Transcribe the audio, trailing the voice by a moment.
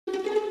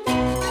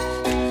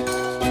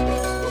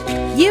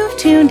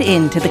tuned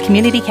in to the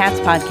Community Cats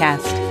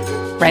podcast.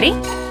 Ready?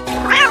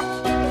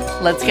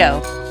 Let's go.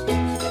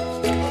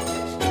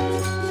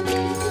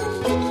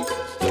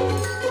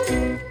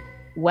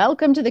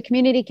 Welcome to the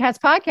Community Cats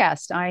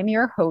podcast. I'm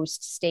your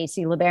host,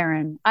 Stacy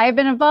LeBaron. I have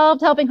been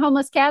involved helping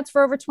homeless cats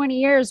for over 20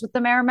 years with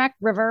the Merrimack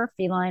River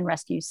Feline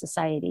Rescue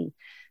Society.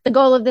 The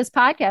goal of this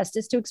podcast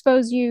is to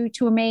expose you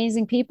to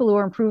amazing people who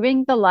are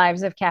improving the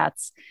lives of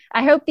cats.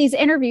 I hope these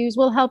interviews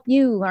will help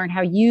you learn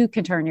how you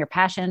can turn your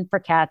passion for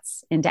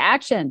cats into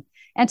action.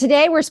 And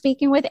today we're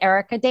speaking with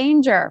Erica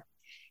Danger.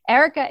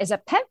 Erica is a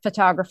pet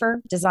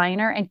photographer,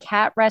 designer, and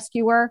cat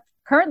rescuer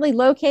currently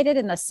located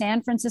in the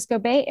San Francisco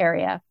Bay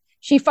Area.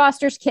 She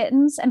fosters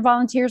kittens and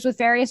volunteers with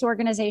various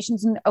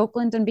organizations in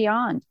Oakland and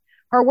beyond.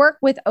 Her work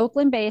with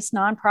Oakland-based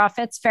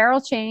nonprofits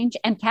Feral Change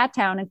and Cat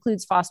Town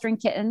includes fostering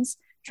kittens,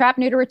 trap,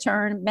 neuter,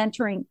 return,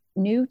 mentoring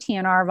new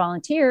TNR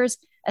volunteers,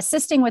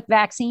 assisting with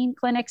vaccine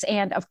clinics,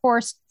 and, of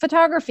course,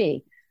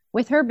 photography.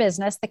 With her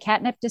business, the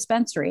Catnip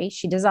Dispensary,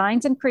 she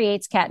designs and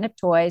creates catnip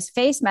toys,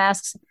 face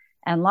masks,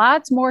 and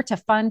lots more to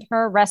fund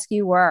her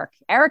rescue work.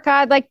 Erica,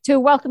 I'd like to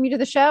welcome you to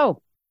the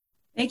show.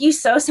 Thank you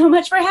so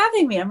much for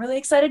having me. I'm really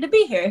excited to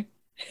be here.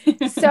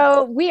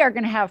 So we are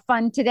going to have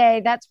fun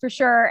today, that's for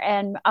sure.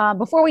 And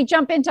before we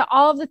jump into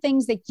all of the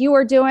things that you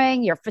are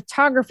doing, your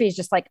photography is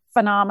just like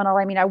phenomenal.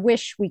 I mean, I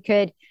wish we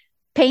could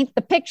paint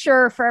the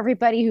picture for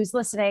everybody who's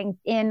listening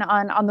in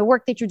on the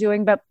work that you're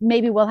doing, but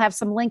maybe we'll have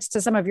some links to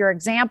some of your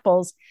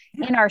examples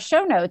in our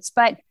show notes.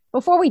 But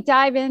before we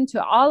dive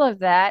into all of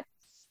that,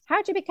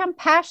 how'd you become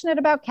passionate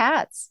about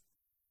cats?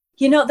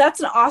 You know,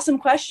 that's an awesome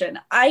question.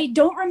 I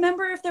don't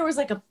remember if there was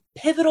like a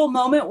pivotal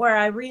moment where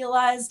I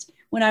realized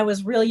when I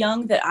was real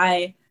young that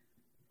I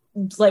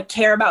like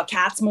care about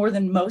cats more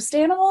than most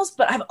animals,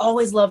 but I've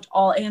always loved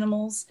all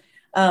animals.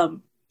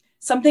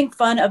 Something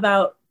fun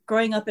about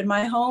growing up in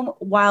my home,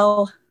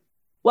 while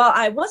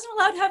I wasn't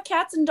allowed to have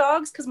cats and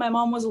dogs because my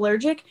mom was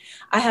allergic,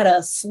 I had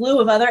a slew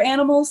of other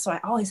animals. So I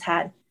always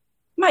had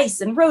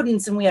mice and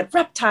rodents, and we had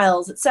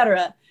reptiles,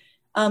 etc.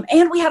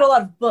 And we had a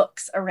lot of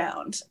books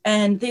around,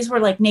 and these were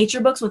like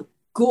nature books with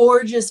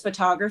gorgeous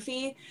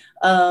photography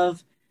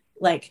of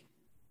like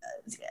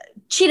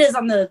cheetahs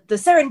on the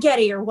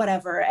Serengeti or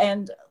whatever,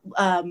 and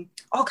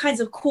all kinds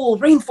of cool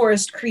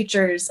rainforest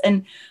creatures.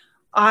 And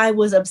I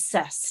was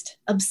obsessed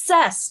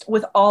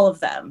with all of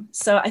them.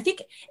 So I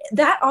think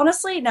that,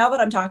 honestly, now that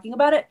I'm talking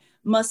about it,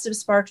 must have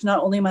sparked not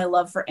only my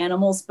love for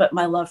animals, but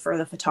my love for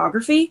the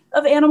photography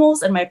of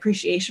animals and my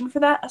appreciation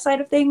for that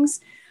side of things.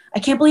 I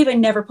can't believe I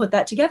never put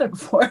that together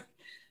before,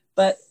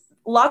 but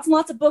lots and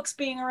lots of books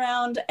being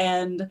around,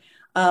 and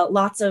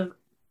lots of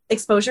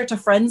exposure to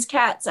friends'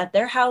 cats at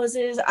their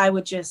houses. I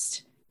would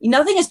just,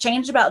 nothing has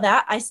changed about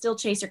that. I still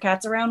chase your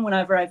cats around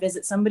whenever I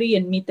visit somebody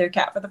and meet their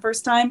cat for the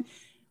first time.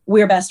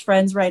 We're best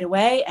friends right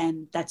away,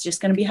 and that's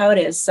just going to be how it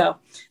is. So,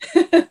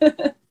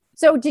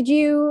 So did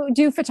you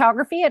do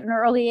photography at an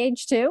early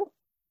age too?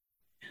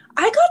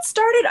 I got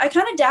started, I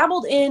kind of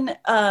dabbled in,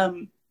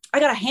 I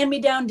got a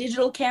hand-me-down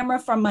digital camera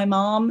from my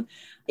mom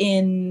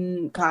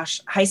in,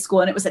 high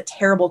school, and it was a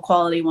terrible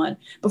quality one.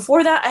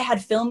 Before that, I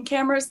had film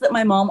cameras that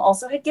my mom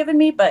also had given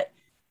me, but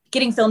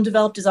getting film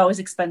developed is always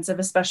expensive,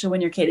 especially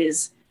when your kid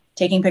is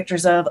taking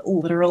pictures of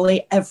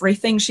literally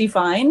everything she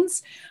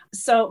finds.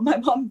 So my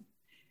mom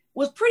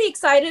was pretty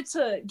excited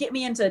to get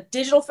me into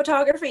digital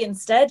photography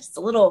instead. It's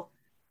a little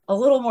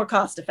more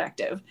cost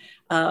effective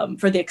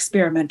for the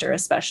experimenter,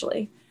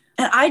 especially.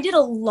 And I did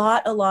a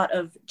lot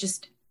of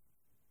just,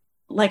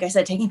 like I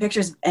said, taking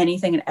pictures of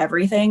anything and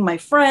everything, my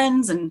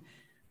friends and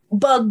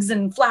bugs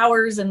and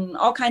flowers and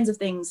all kinds of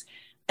things.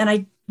 And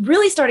I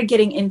really started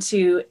getting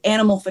into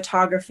animal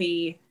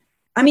photography.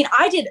 I mean,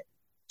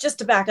 just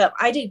to back up,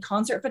 I did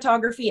concert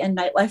photography and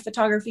nightlife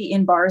photography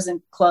in bars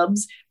and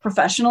clubs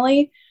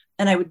professionally.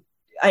 And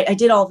I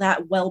did all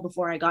that well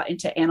before I got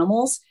into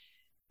animals.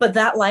 But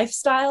that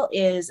lifestyle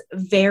is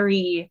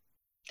very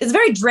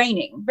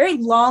draining, very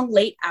long,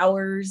 late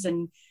hours,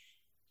 and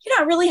you're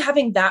not really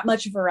having that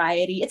much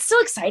variety. It's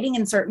still exciting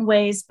in certain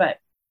ways, but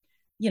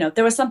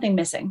there was something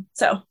missing.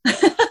 So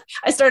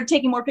I started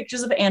taking more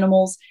pictures of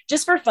animals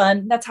just for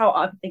fun. That's how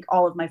I think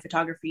all of my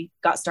photography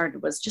got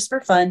started, was just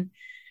for fun.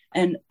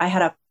 And I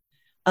had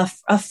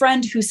a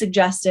friend who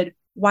suggested,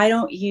 why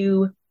don't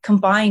you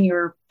combine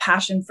your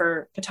passion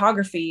for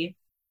photography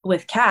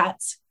with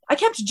cats? I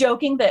kept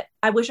joking that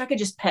I wish I could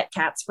just pet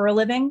cats for a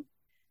living,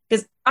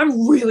 because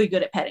I'm really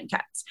good at petting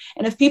cats.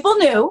 And if people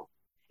knew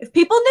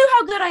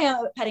how good I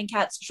am at petting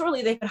cats,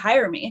 surely they could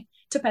hire me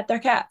to pet their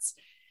cats.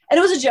 And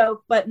it was a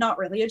joke, but not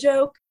really a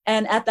joke.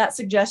 And at that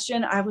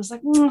suggestion, I was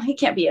like, you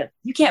can't be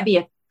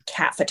a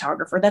cat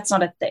photographer. That's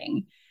not a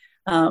thing.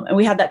 And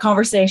we had that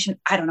conversation,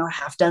 I don't know, a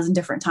half dozen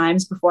different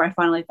times before I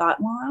finally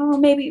thought, well, I don't know,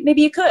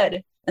 maybe you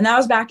could. And that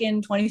was back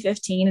in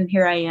 2015. And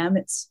here I am.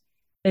 It's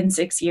been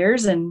 6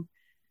 years, and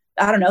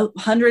I don't know,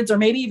 hundreds or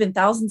maybe even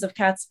thousands of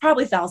cats,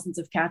 probably thousands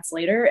of cats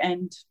later.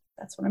 And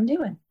that's what I'm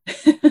doing.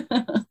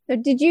 So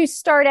did you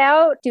start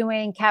out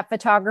doing cat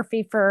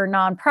photography for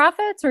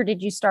nonprofits, or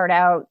did you start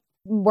out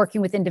working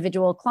with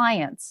individual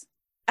clients?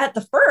 At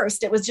the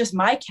first, it was just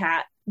my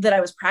cat that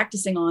I was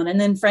practicing on, and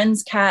then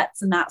friends'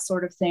 cats and that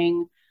sort of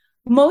thing.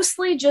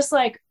 Mostly just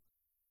like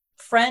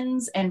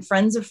friends and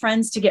friends of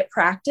friends to get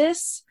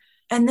practice.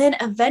 And then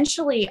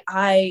eventually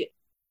I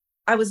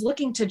was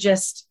looking to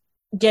just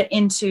get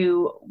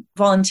into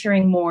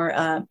volunteering more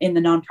in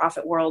the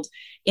nonprofit world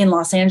in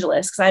Los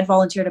Angeles, because I had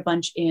volunteered a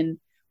bunch in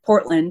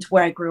Portland,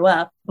 where I grew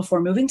up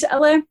before moving to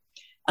LA.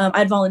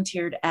 I'd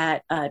volunteered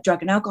at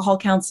drug and alcohol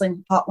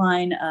counseling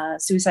hotline,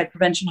 suicide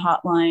prevention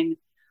hotline.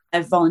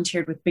 I've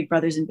volunteered with Big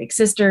Brothers and Big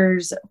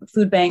Sisters,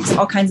 food banks,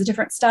 all kinds of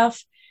different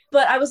stuff.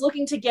 But I was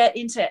looking to get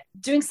into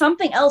doing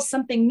something else,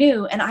 something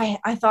new. And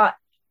I thought,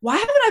 why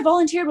haven't I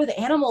volunteered with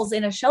animals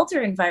in a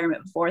shelter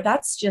environment before?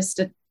 That's just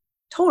a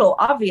total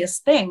obvious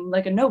thing,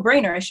 like a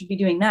no-brainer. I should be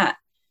doing that.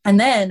 And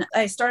then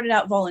I started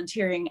out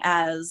volunteering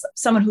as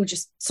someone who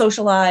just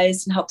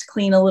socialized and helped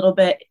clean a little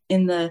bit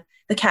in the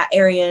cat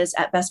areas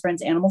at Best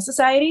Friends Animal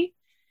Society.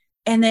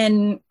 And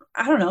then,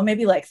 I don't know,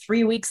 maybe like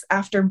 3 weeks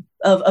after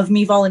of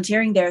me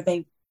volunteering there,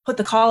 they put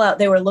the call out.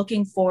 They were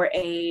looking for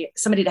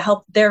somebody to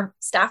help their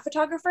staff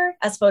photographer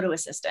as photo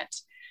assistant.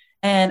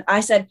 And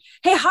I said,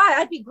 hey,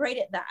 hi, I'd be great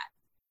at that.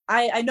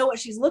 I know what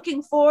she's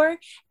looking for,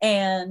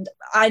 and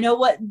I know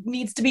what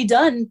needs to be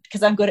done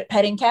because I'm good at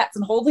petting cats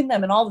and holding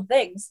them and all the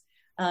things.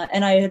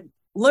 And I had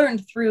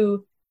learned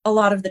through a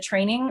lot of the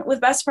training with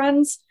Best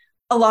Friends,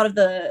 a lot of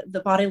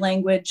the body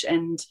language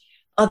and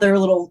other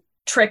little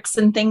tricks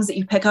and things that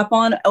you pick up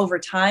on over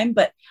time.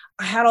 But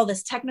I had all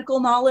this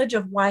technical knowledge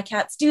of why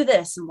cats do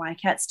this and why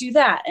cats do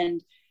that,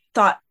 and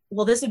thought,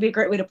 well, this would be a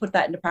great way to put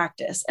that into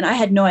practice. And I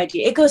had no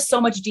idea. It goes so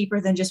much deeper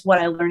than just what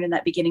I learned in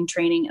that beginning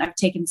training. And I've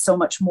taken so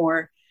much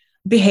more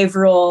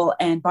behavioral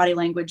and body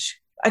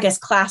language, I guess,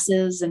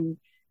 classes and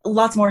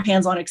lots more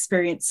hands-on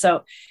experience.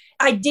 So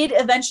I did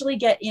eventually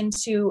get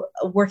into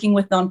working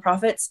with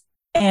nonprofits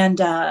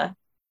and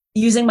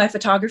using my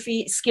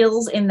photography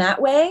skills in that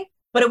way.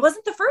 But it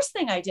wasn't the first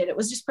thing I did. It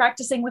was just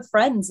practicing with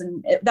friends.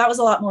 And that was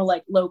a lot more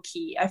like low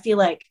key. I feel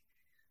like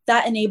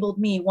that enabled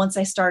me, once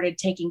I started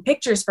taking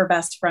pictures for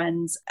Best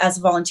Friends as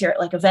a volunteer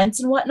at like events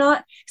and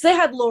whatnot, because they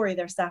had Lori,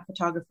 their staff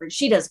photographer.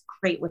 She does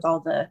great with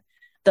all the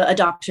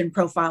adoption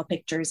profile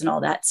pictures and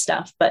all that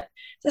stuff. But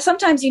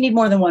sometimes you need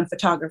more than one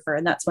photographer,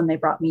 and that's when they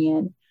brought me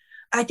in.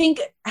 I think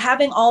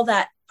having all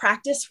that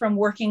practice from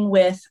working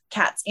with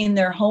cats in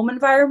their home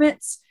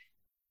environments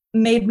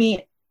made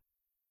me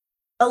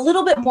a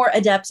little bit more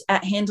adept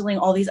at handling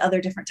all these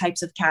other different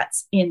types of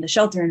cats in the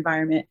shelter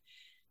environment,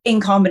 in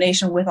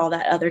combination with all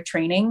that other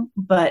training.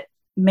 But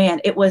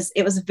man, it was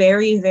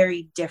very,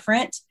 very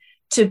different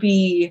to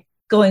be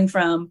going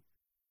from,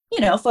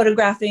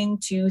 photographing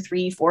 2,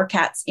 3, 4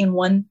 cats in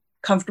one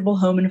comfortable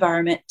home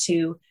environment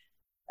to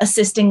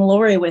assisting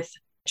Lori with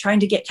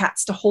trying to get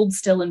cats to hold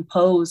still and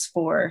pose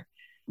for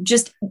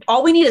just,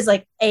 all we need is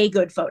like a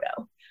good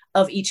photo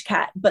of each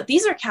cat. But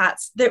these are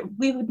cats that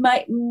we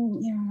might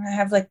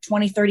have like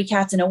 20, 30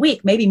 cats in a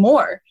week, maybe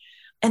more.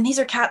 And these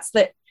are cats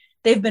that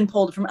they've been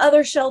pulled from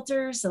other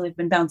shelters. So they've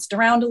been bounced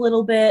around a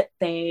little bit.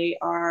 They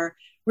are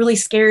really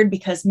scared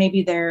because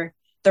maybe their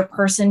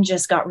person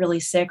just got really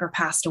sick or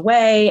passed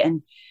away.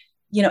 And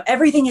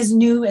everything is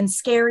new and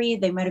scary.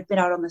 They might have been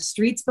out on the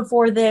streets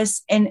before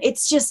this. And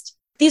it's just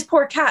these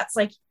poor cats.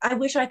 Like, I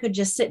wish I could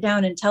just sit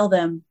down and tell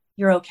them,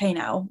 you're okay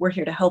now. We're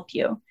here to help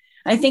you.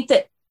 I think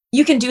that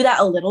you can do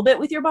that a little bit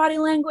with your body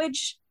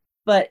language,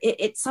 but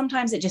it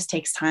sometimes it just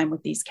takes time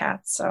with these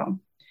cats. So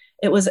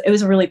it was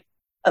really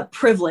a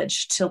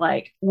privilege to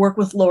like work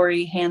with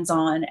Lori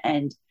hands-on,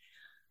 and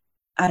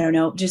I don't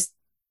know, just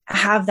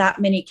have that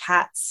many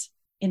cats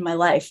in my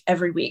life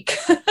every week.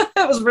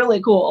 It was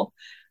really cool.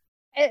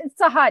 It's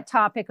a hot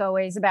topic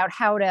always about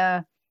how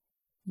to,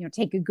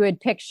 take a good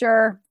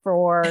picture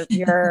for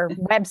your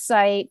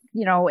website,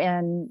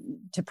 and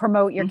to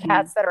promote your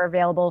cats that are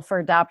available for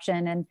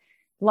adoption, and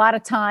a lot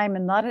of time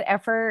and a lot of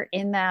effort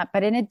in that.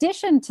 But in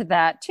addition to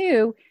that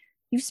too,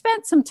 you've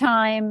spent some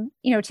time,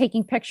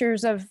 taking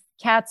pictures of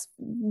cats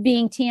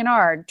being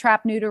TNR,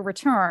 trap, neuter,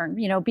 return,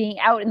 being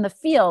out in the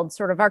field,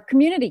 sort of our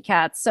community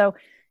cats. So,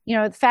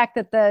 the fact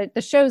that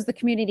the show's the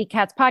Community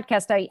Cats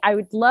podcast, I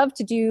would love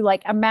to do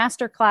like a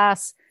master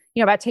class,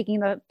 about taking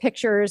the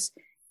pictures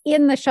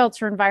in the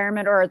shelter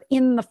environment or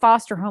in the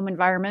foster home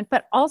environment,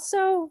 but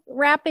also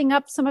wrapping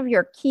up some of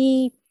your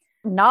key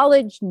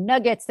knowledge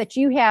nuggets that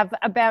you have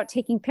about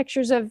taking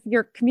pictures of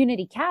your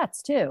community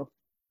cats too.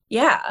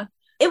 Yeah,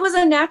 it was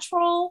a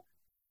natural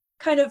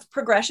kind of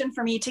progression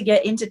for me to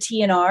get into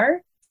TNR.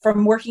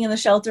 From working in the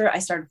shelter, I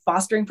started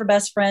fostering for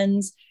Best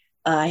Friends.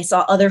 I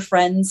saw other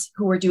friends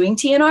who were doing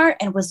TNR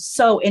and was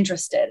so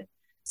interested.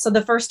 So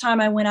the first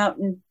time I went out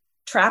and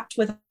trapped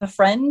with a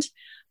friend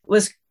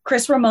was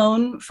Chris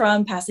Ramon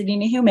from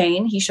Pasadena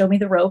Humane. He showed me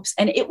the ropes,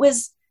 and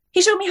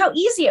he showed me how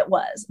easy it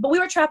was. But we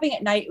were trapping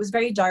at night. It was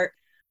very dark.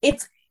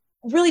 It's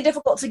really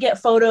difficult to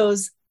get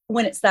photos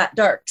when it's that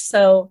dark.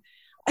 So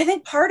I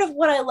think part of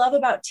what I love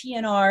about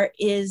TNR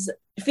is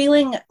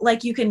feeling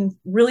like you can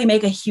really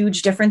make a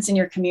huge difference in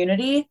your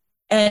community.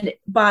 And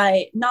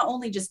by not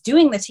only just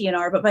doing the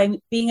TNR, but by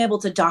being able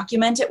to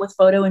document it with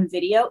photo and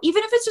video,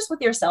 even if it's just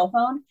with your cell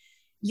phone,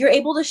 you're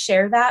able to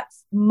share that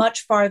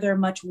much farther,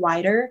 much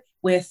wider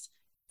with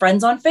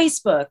friends on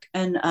Facebook,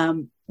 and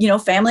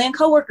family and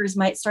coworkers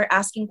might start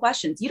asking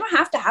questions. You don't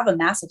have to have a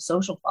massive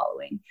social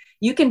following.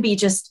 You can be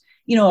just,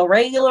 a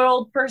regular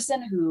old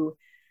person who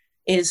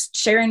is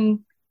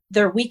sharing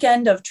their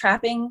weekend of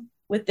trapping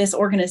with this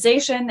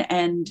organization.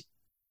 And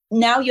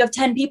now you have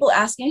 10 people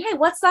asking, hey,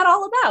 what's that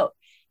all about?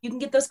 You can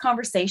get those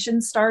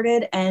conversations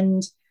started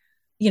and,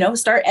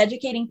 start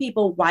educating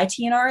people why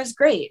TNR is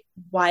great,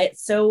 why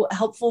it's so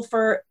helpful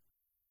for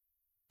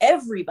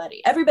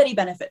everybody. Everybody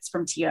benefits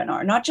from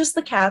TNR, not just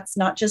the cats,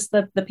 not just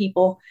the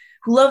people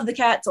who love the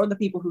cats or the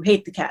people who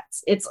hate the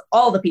cats. It's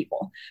all the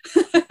people.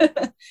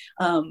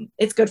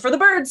 It's good for the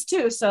birds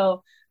too.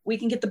 So we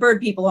can get the bird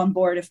people on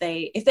board if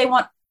they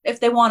want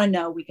to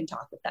know, we can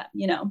talk with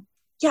them,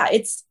 Yeah,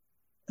 it's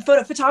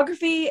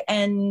photography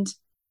and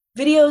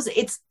videos.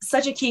 It's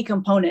such a key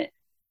component.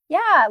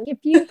 Yeah. If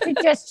you could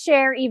just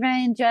share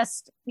even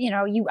just,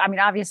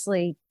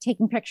 obviously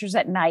taking pictures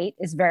at night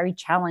is very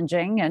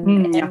challenging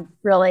and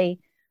really,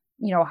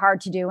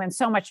 hard to do. And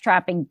so much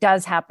trapping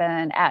does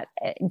happen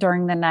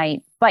during the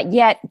night, but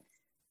yet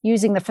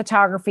using the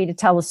photography to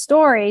tell a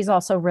story is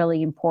also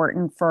really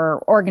important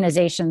for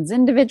organizations,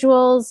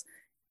 individuals.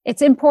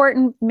 It's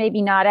important,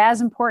 maybe not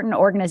as important.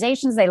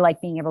 Organizations, they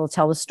like being able to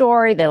tell the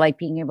story. They like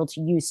being able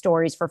to use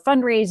stories for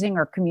fundraising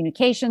or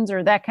communications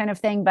or that kind of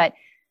thing. But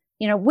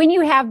when you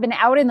have been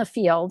out in the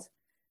field,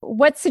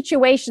 what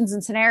situations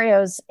and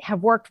scenarios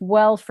have worked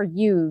well for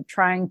you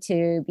trying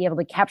to be able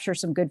to capture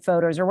some good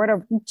photos? Or what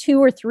are 2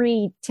 or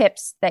 3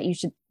 tips that you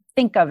should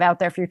think of out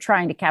there if you're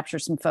trying to capture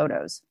some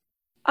photos?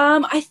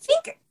 I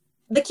think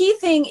the key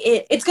thing,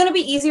 it's going to be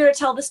easier to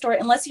tell the story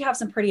unless you have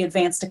some pretty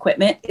advanced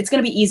equipment. It's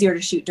going to be easier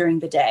to shoot during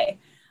the day.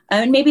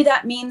 And maybe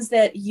that means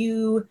that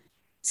you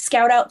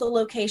scout out the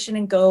location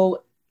and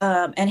go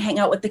and hang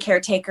out with the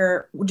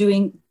caretaker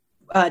during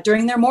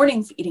their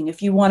morning feeding.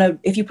 If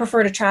you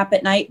prefer to trap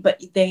at night,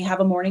 but they have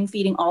a morning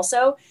feeding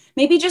also,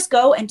 maybe just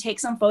go and take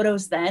some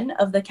photos then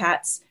of the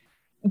cats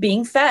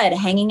being fed,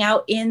 hanging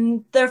out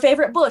in their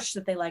favorite bush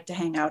that they like to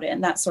hang out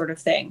in, that sort of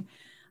thing.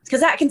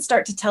 Because that can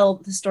start to tell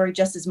the story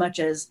just as much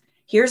as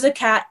here's a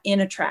cat in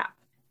a trap.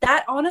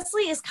 That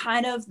honestly is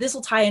this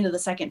will tie into the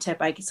second tip,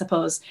 I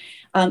suppose.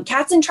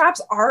 Cats in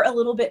traps are a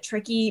little bit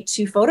tricky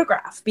to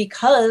photograph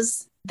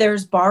because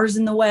there's bars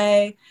in the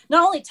way,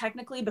 not only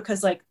technically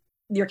because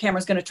your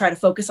camera's going to try to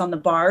focus on the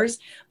bars,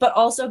 but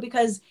also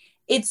because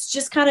it's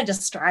just kind of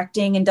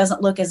distracting and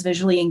doesn't look as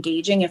visually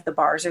engaging if the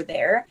bars are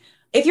there.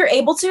 If you're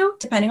able to,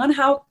 depending on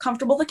how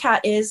comfortable the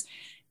cat is,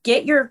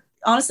 get your,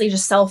 honestly,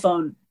 just cell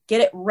phone,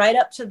 get it right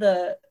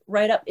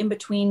up in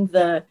between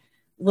the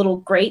little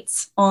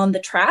grates on the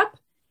trap.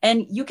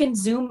 And you can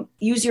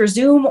use your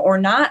zoom or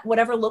not,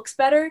 whatever looks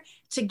better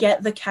to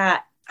get the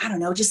cat, I don't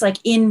know, just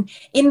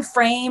in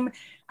frame.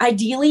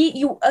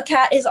 Ideally, a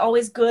cat is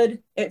always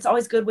good. It's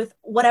always good with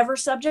whatever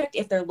subject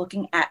if they're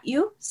looking at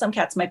you. Some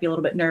cats might be a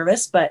little bit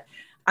nervous, but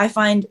I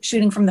find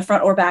shooting from the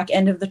front or back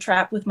end of the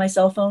trap with my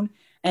cell phone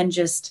and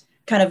just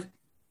kind of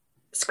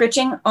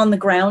scritching on the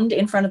ground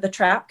in front of the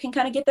trap can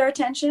kind of get their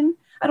attention.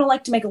 I don't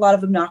like to make a lot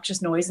of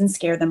obnoxious noise and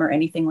scare them or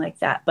anything like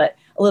that, but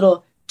a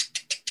little,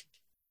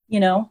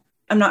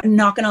 I'm not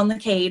knocking on the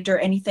cage or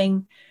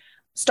anything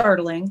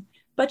startling,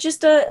 but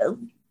just to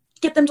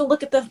get them to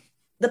look at the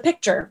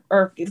picture,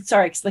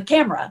 the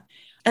camera.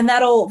 And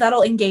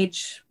that'll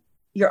engage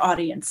your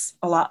audience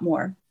a lot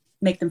more,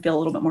 make them feel a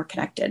little bit more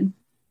connected.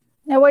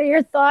 Now, what are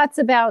your thoughts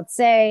about,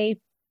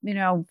 say,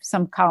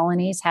 some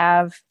colonies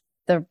have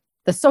the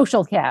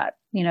social cat?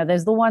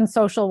 There's the one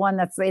social one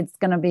it's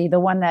going to be the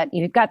one that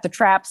you've got the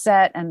trap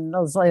set and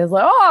it's like,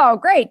 oh,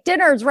 great,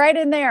 dinner's right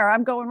in there.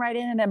 I'm going right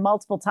in it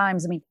multiple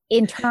times. I mean,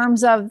 in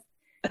terms of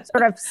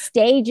sort of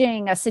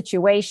staging a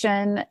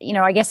situation,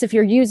 I guess if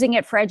you're using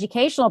it for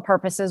educational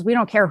purposes, we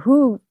don't care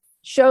who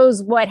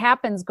shows what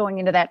happens going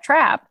into that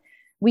trap.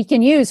 We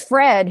can use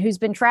Fred, who's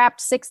been trapped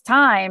 6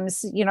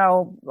 times,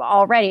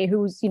 already,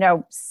 who's,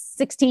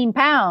 16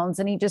 pounds,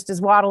 and he just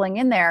is waddling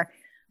in there.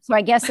 So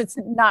I guess it's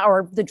not,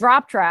 or the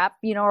drop trap,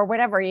 or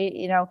whatever,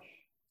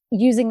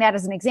 using that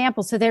as an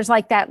example. So there's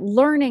that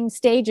learning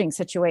staging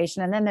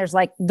situation. And then there's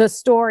the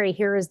story.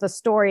 Here is the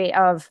story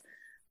of,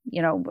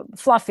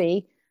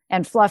 Fluffy.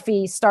 And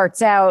Fluffy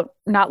starts out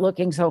not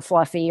looking so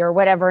fluffy or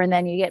whatever. And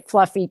then you get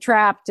Fluffy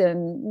trapped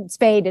and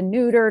spayed and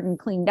neutered and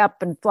cleaned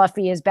up. And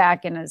Fluffy is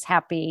back and is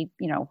happy,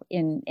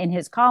 in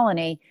his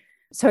colony.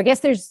 So I guess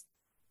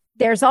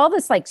there's all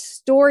this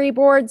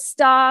storyboard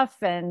stuff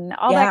and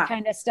all that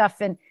kind of stuff.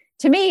 And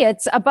to me,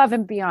 it's above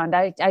and beyond.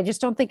 I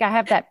just don't think I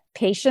have that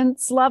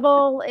patience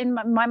level in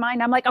my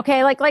mind. I'm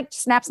okay,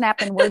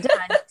 snap, and we're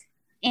done.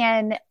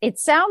 And it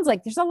sounds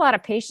like there's a lot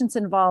of patience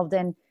involved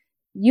in.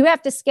 You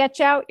have to sketch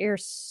out your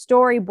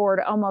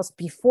storyboard almost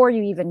before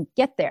you even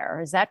get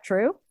there. Is that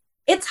true?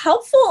 It's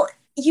helpful.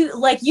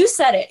 You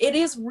said it. It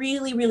is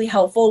really, really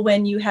helpful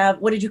when you have,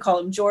 what did you call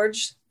him,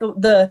 George?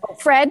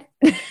 Fred.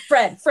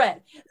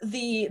 Fred,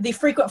 the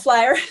frequent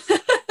flyer,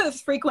 the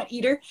frequent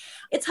eater.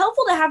 It's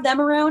helpful to have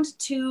them around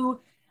to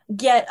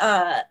get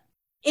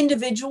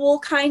individual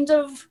kind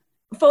of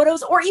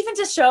photos, or even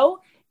to show,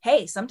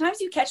 hey,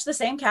 sometimes you catch the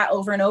same cat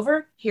over and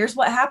over. Here's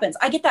what happens.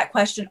 I get that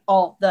question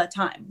all the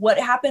time. What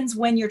happens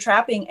when you're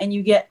trapping and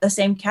you get the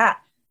same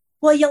cat?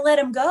 Well, you let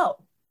him go.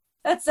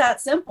 That's that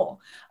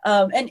simple.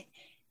 And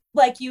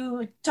like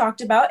you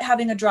talked about,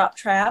 having a drop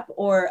trap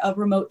or a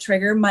remote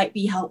trigger might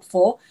be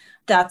helpful.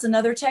 That's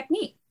another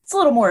technique. It's a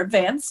little more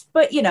advanced,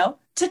 but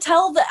to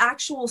tell the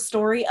actual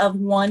story of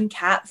one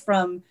cat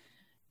from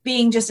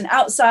being just an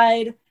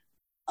outside,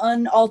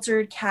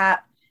 unaltered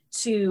cat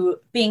to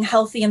being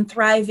healthy and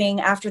thriving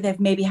after they've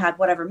maybe had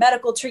whatever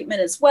medical treatment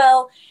as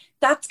well,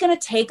 that's going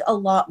to take a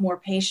lot more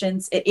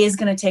patience. It is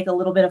going to take a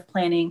little bit of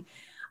planning.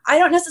 I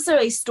don't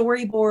necessarily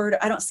storyboard,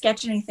 I don't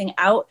sketch anything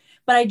out,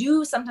 but I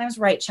do sometimes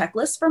write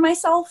checklists for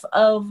myself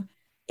of,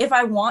 if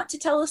I want to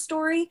tell a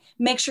story,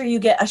 make sure you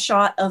get a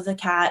shot of the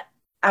cat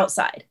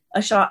outside,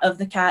 a shot of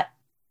the cat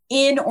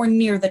in or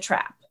near the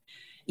trap.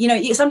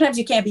 Sometimes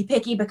you can't be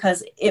picky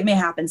because it may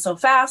happen so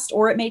fast,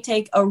 or it may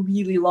take a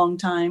really long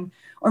time.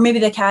 Or maybe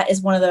the cat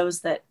is one of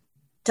those that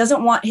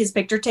doesn't want his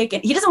picture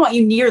taken. He doesn't want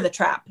you near the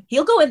trap.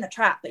 He'll go in the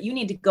trap, but you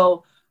need to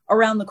go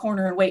around the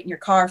corner and wait in your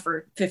car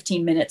for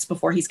 15 minutes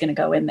before he's going to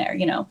go in there.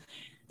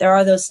 There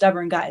are those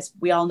stubborn guys.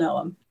 We all know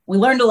them. We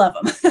learn to love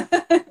them.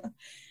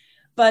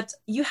 But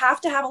you have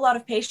to have a lot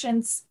of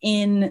patience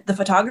in the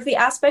photography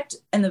aspect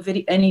and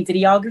any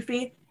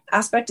videography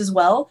aspect, as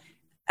well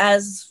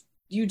as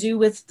you do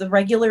with the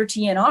regular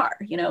TNR.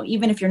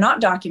 Even if you're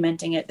not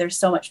documenting it, there's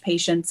so much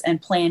patience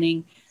and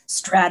planning,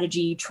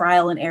 strategy,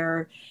 trial and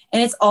error.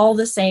 And it's all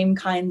the same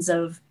kinds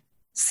of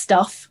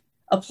stuff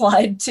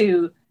applied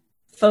to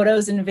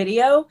photos and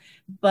video,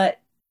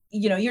 but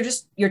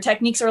your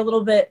techniques are a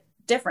little bit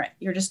different.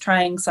 You're just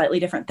trying slightly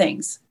different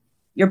things.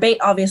 Your bait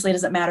obviously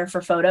doesn't matter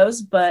for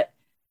photos, but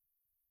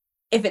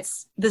if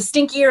it's the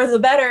stinkier the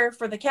better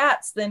for the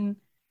cats, then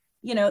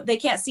they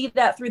can't see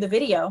that through the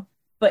video,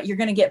 but you're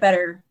going to get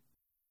better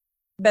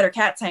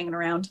cats hanging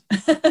around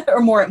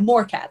or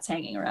more cats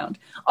hanging around.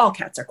 All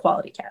cats are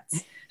quality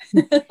cats.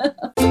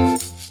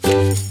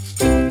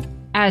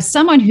 As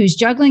someone who's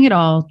juggling it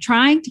all,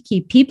 trying to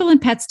keep people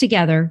and pets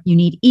together, you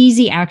need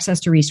easy access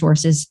to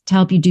resources to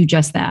help you do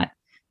just that.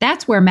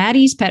 That's where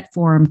Maddie's Pet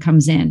Forum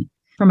comes in.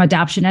 From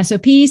adoption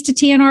SOPs to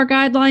TNR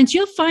guidelines,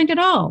 you'll find it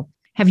all.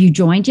 Have you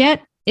joined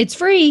yet? It's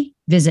free.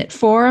 Visit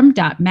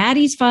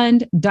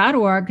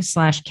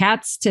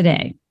forum.maddiesfund.org/cats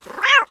today.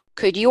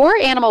 Could your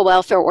animal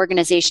welfare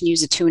organization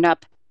use a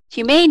tune-up?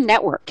 Humane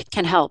Network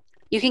can help.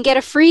 You can get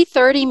a free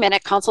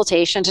 30-minute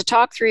consultation to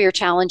talk through your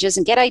challenges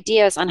and get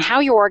ideas on how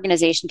your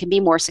organization can be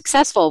more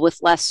successful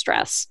with less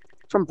stress.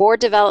 From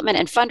board development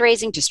and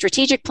fundraising to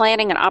strategic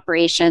planning and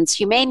operations,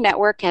 Humane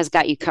Network has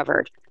got you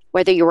covered.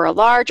 Whether you are a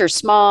large or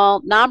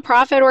small,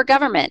 nonprofit or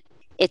government,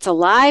 it's a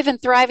live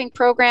and thriving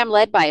program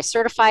led by a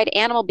certified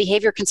animal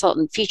behavior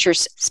consultant,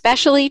 features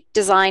specially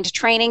designed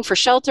training for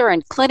shelter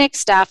and clinic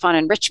staff on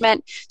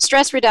enrichment,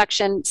 stress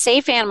reduction,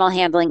 safe animal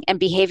handling, and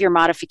behavior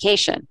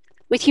modification.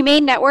 With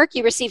Humane Network,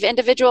 you receive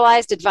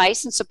individualized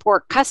advice and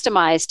support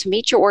customized to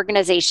meet your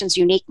organization's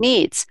unique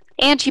needs.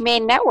 And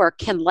Humane Network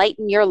can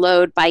lighten your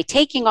load by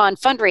taking on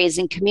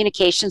fundraising,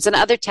 communications, and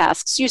other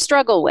tasks you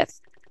struggle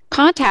with.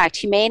 Contact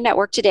Humane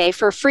Network today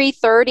for a free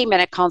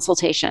 30-minute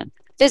consultation.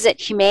 Visit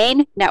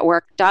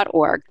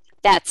humanenetwork.org.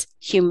 That's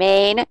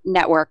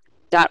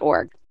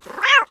humanenetwork.org.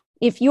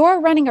 If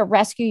you're running a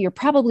rescue, you're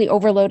probably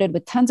overloaded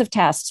with tons of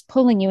tasks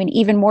pulling you in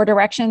even more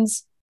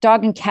directions.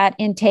 Dog and cat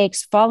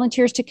intakes,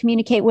 volunteers to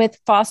communicate with,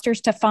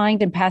 fosters to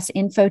find and pass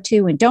info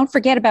to, and don't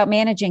forget about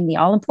managing the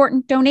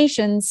all-important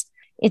donations.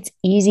 It's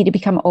easy to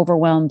become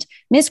overwhelmed,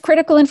 miss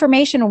critical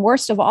information, and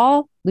worst of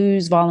all,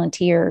 lose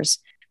volunteers.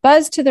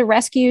 Buzz to the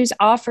Rescues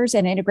offers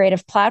an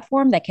integrative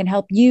platform that can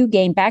help you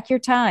gain back your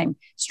time,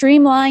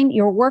 streamline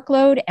your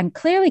workload, and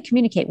clearly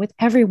communicate with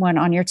everyone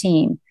on your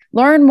team.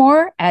 Learn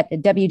more at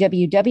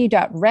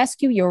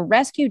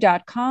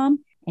www.rescueyourrescue.com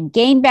and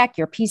gain back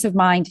your peace of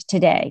mind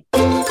today.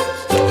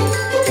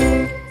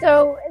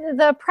 So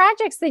the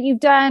projects that you've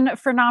done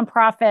for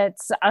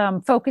nonprofits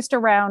focused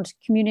around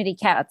community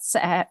cats,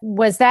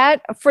 was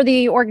that for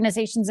the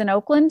organizations in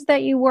Oakland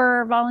that you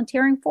were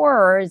volunteering for,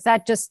 or is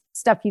that just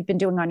stuff you've been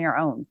doing on your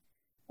own?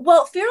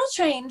 Well, Feral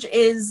Change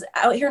is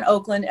out here in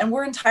Oakland, and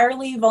we're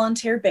entirely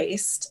volunteer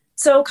based.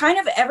 So kind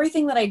of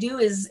everything that I do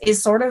is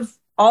sort of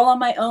all on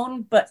my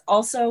own, but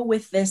also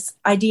with this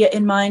idea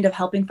in mind of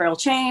helping Feral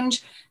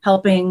Change,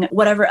 helping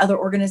whatever other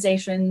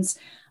organizations.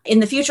 In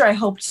the future, I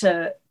hope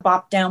to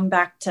bop down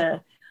back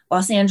to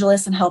Los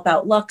Angeles and help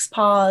out Lux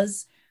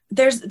Paws.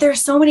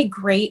 There's so many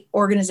great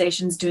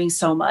organizations doing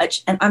so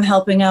much, and I'm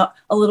helping out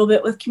a little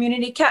bit with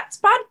Community Cats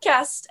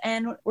podcast,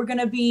 and I'm going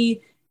to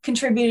be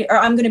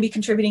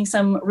contributing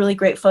some really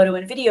great photo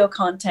and video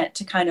content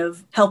to kind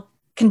of help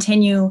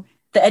continue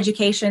the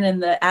education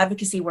and the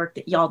advocacy work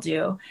that y'all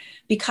do.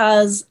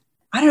 Because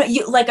I don't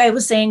know, like I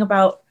was saying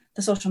about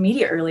the social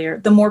media earlier,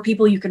 the more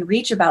people you can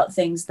reach about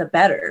things, the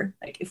better.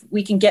 Like if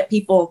we can get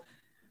people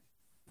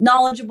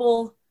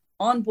knowledgeable,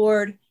 on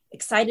board,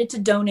 excited to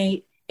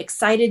donate,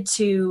 excited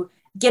to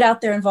get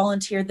out there and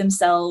volunteer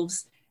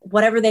themselves,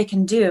 whatever they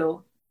can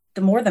do,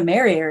 the more the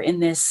merrier in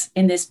this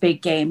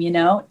big game.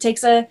 It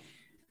takes a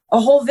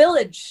whole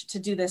village to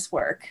do this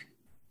work.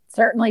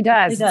 Certainly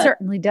does. It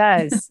certainly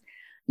does.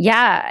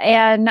 Yeah.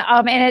 And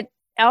it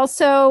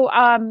also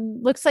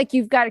looks like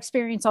you've got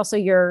experience also.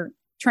 You're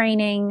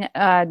training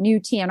new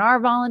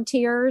TNR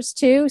volunteers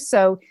too.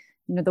 So,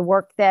 the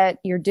work that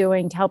you're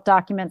doing to help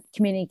document the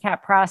community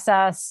cat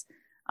process,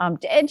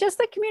 and just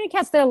the community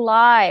cats, their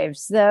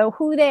lives,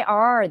 who they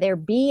are, their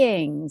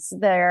beings,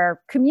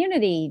 their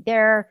community,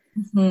 their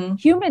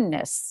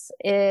humanness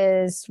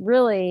is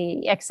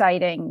really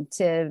exciting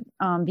to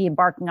be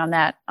embarking on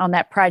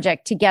that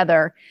project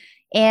together.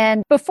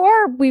 And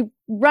before we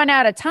run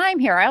out of time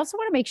here, I also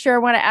want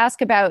to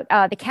ask about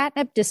the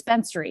catnip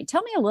dispensary.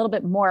 Tell me a little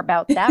bit more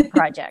about that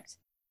project.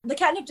 The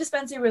catnip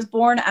dispensary was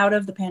born out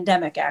of the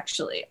pandemic,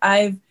 actually.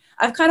 I've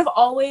kind of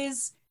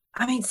always,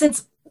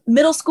 since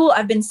middle school,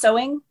 I've been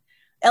sewing.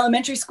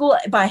 Elementary school,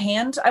 by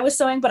hand, I was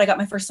sewing, but I got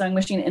my first sewing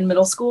machine in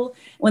middle school.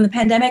 When the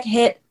pandemic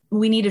hit,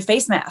 we needed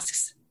face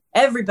masks.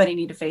 Everybody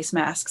needed face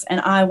masks. And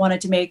I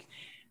wanted to make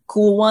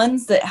cool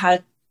ones that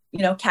had,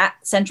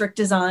 cat-centric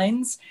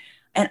designs.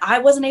 And I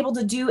wasn't able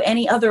to do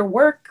any other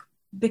work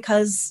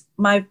because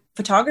my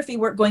photography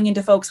work going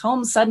into folks'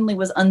 homes suddenly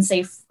was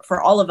unsafe for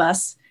all of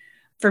us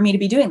for me to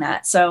be doing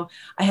that. So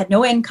I had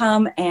no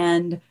income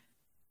and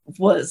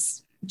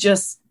was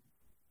just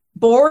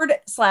bored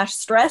 /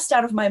 stressed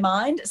out of my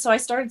mind. So I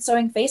started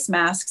sewing face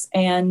masks,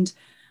 and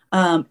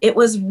it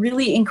was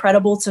really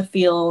incredible to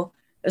feel.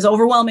 It was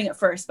overwhelming at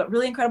first, but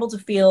really incredible to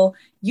feel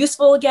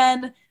useful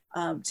again,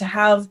 to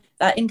have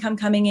that income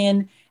coming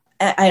in.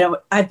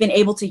 I've been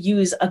able to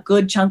use a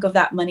good chunk of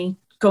that money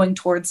going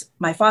towards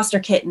my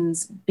foster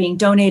kittens, being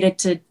donated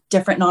to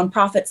different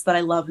nonprofits that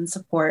I love and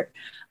support.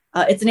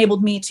 It's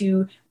enabled me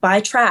to buy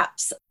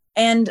traps,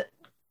 and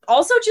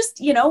also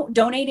just,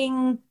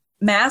 donating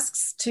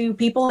masks to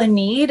people in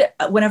need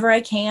whenever I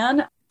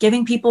can,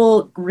 giving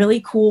people really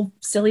cool,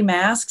 silly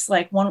masks,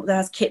 like one that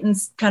has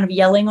kittens kind of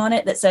yelling on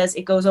it that says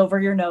it goes over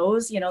your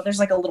nose. There's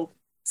like a little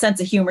sense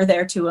of humor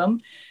there to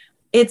them.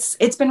 It's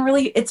been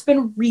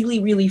really,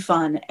 really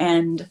fun.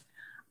 And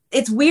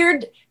it's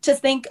weird to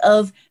think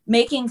of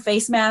making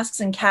face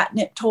masks and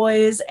catnip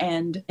toys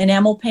and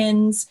enamel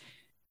pins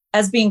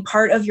as being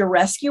part of your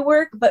rescue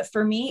work. But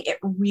for me, it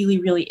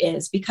really, really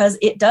is, because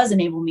it does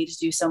enable me to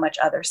do so much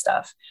other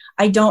stuff.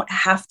 I don't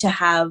have to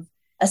have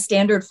a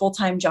standard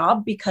full-time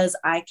job because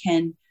I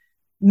can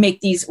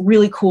make these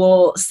really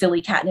cool,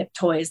 silly catnip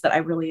toys that I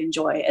really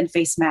enjoy, and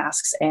face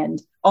masks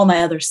and all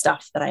my other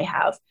stuff that I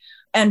have,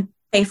 and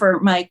pay for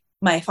my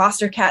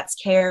foster cat's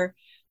care,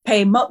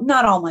 pay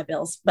not all my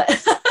bills, but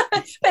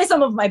pay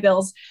some of my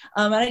bills.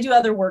 And I do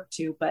other work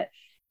too, but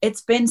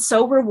it's been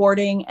so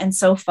rewarding and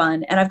so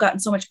fun. And I've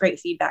gotten so much great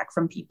feedback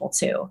from people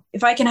too.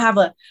 If I can have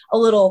a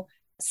little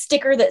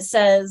sticker that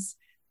says,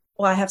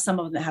 well, I have some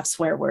of them that have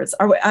swear words.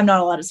 I'm not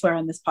allowed to swear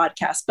on this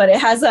podcast, but it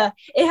has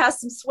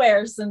some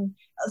swears and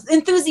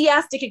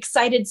enthusiastic,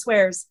 excited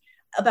swears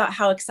about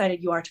how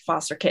excited you are to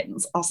foster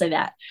kittens. I'll say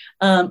that.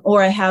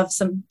 Or I have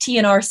some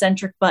TNR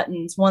centric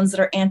buttons, ones that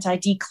are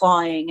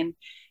anti-declawing, and,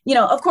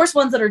 of course,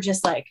 ones that are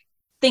just like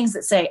things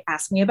that say,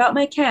 ask me about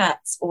my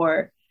cats,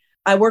 or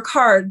I work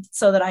hard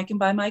so that I can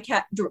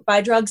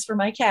buy drugs for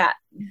my cat,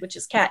 which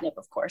is catnip,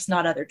 of course,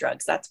 not other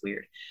drugs. That's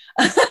weird.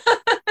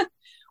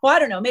 Well, I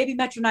don't know, maybe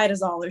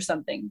metronidazole or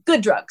something.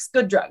 Good drugs.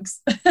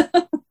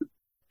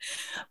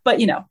 But,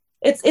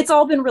 it's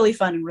all been really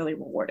fun and really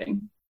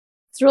rewarding.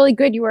 It's really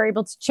good you were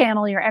able to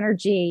channel your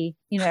energy,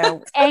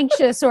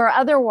 anxious or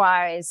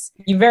otherwise.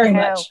 Very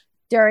much.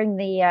 During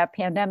the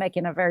pandemic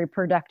in a very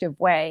productive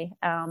way.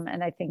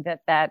 And I think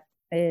that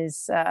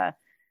is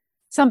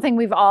something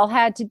we've all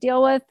had to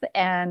deal with.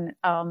 And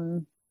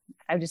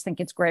I just think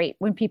it's great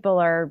when people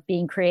are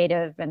being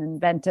creative and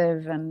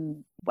inventive.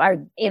 And I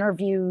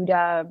interviewed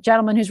a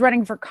gentleman who's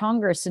running for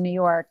Congress in New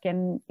York.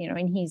 And,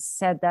 and he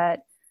said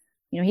that,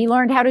 he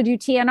learned how to do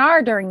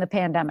TNR during the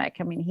pandemic.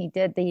 He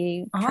did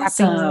the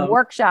trapping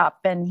workshop,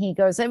 and he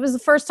goes, it was the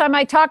first time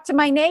I talked to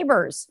my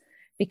neighbors,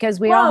 because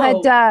we all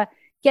had to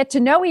get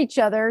to know each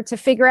other to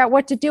figure out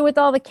what to do with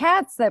all the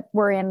cats that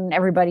were in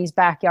everybody's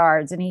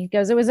backyards. And he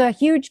goes, it was a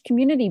huge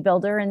community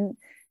builder. And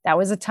that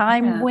was a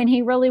time when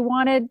he really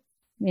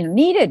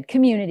needed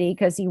community,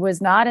 because he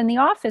was not in the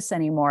office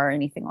anymore or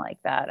anything like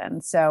that.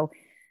 And so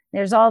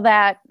there's all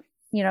that,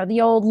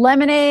 the old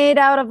lemonade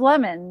out of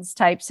lemons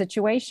type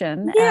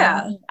situation.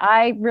 Yeah. And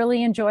I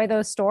really enjoy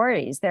those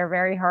stories. They're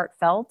very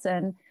heartfelt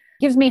and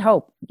gives me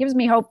hope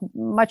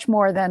much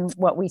more than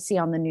what we see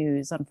on the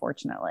news,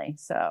 unfortunately.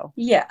 So,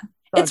 yeah.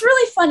 It's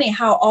really funny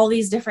how all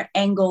these different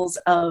angles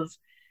of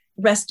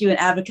rescue and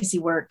advocacy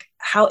work,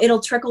 how it'll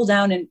trickle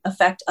down and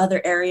affect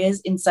other areas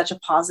in such a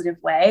positive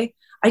way.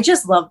 I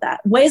just love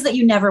that. Ways that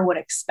you never would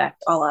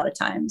expect a lot of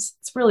times.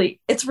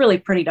 It's really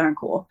pretty darn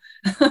cool.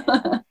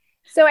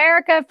 So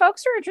Erica, if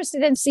folks are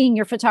interested in seeing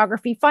your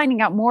photography, finding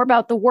out more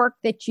about the work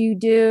that you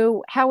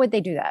do, how would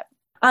they do that?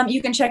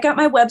 You can check out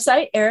my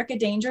website,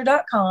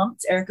 ericadanger.com.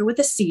 It's Erica with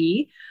a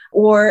C,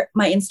 or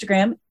my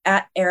Instagram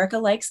at Erica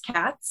Likes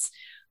Cats.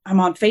 I'm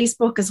on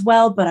Facebook as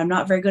well, but I'm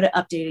not very good at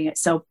updating it.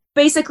 So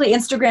basically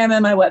Instagram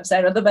and my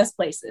website are the best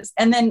places.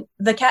 And then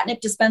the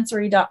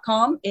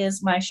catnipdispensary.com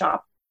is my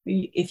shop.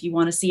 If you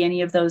want to see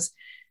any of those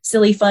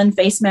silly, fun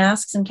face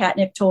masks and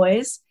catnip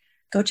toys,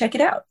 go check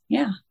it out.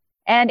 Yeah.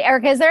 And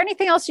Erica, is there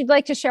anything else you'd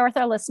like to share with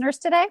our listeners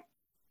today?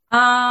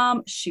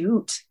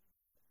 Shoot.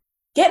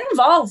 Get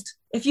involved.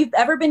 If you've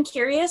ever been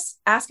curious,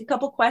 ask a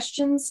couple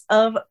questions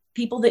of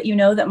people that you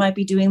know that might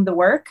be doing the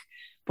work,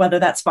 whether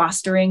that's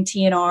fostering,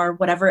 TNR,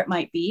 whatever it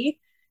might be,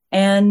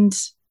 and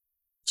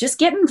just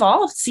get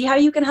involved. See how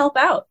you can help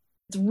out.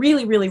 It's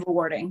really, really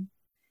rewarding.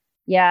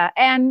 Yeah.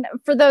 And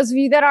for those of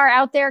you that are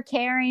out there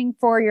caring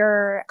for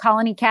your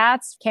colony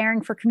cats,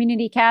 caring for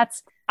community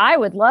cats, I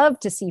would love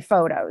to see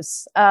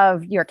photos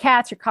of your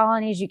cats, your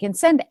colonies. You can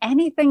send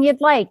anything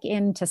you'd like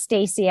into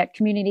Stacy at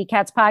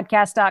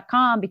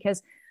communitycatspodcast.com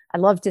because I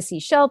love to see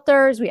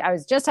shelters. I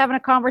was just having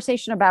a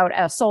conversation about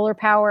a solar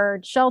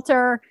powered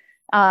shelter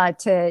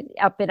up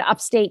in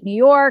upstate New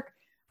York.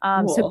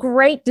 Cool. So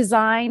great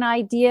design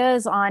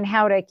ideas on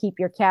how to keep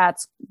your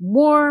cats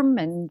warm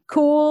and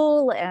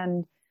cool,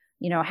 and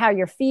how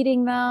you're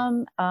feeding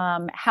them,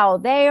 how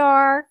they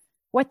are,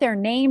 what their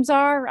names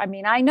are. I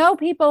mean, I know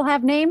people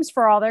have names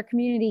for all their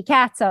community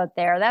cats out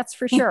there. That's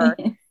for sure.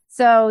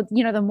 So,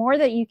 the more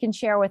that you can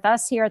share with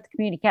us here at the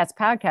Community Cats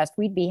Podcast,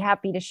 we'd be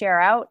happy to share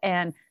out.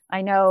 And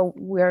I know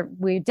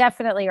we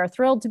definitely are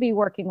thrilled to be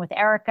working with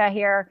Erica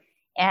here.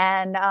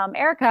 And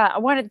Erica, I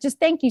want to just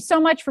thank you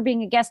so much for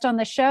being a guest on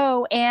the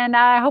show. And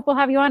I hope we'll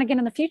have you on again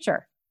in the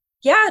future.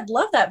 Yeah, I'd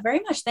love that very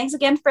much. Thanks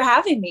again for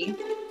having me.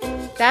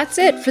 That's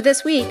it for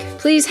this week.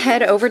 Please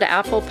head over to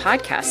Apple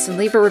Podcasts and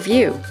leave a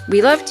review.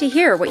 We love to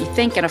hear what you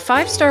think, and a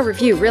 5-star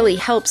review really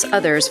helps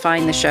others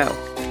find the show.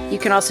 You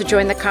can also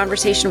join the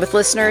conversation with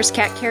listeners,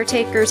 cat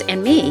caretakers,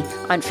 and me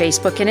on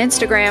Facebook and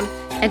Instagram.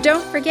 And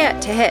don't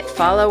forget to hit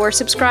follow or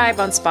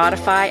subscribe on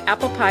Spotify,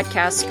 Apple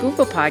Podcasts,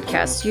 Google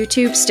Podcasts,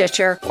 YouTube,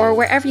 Stitcher, or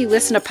wherever you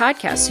listen to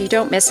podcasts so you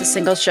don't miss a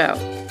single show.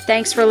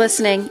 Thanks for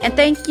listening, and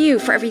thank you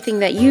for everything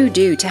that you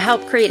do to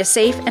help create a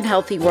safe and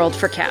healthy world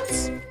for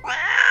cats.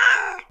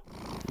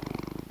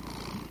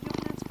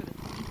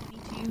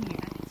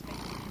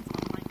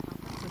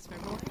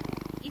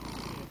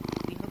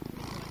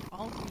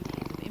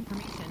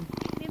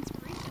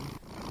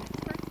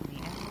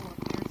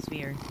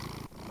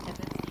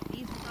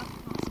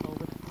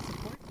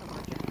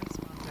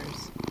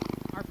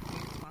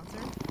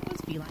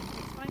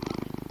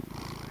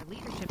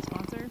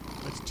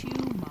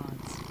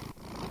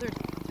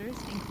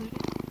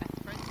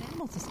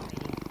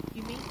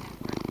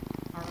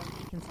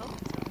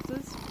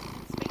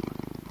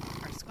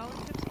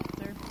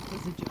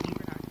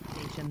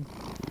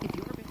 If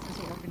your business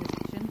or organization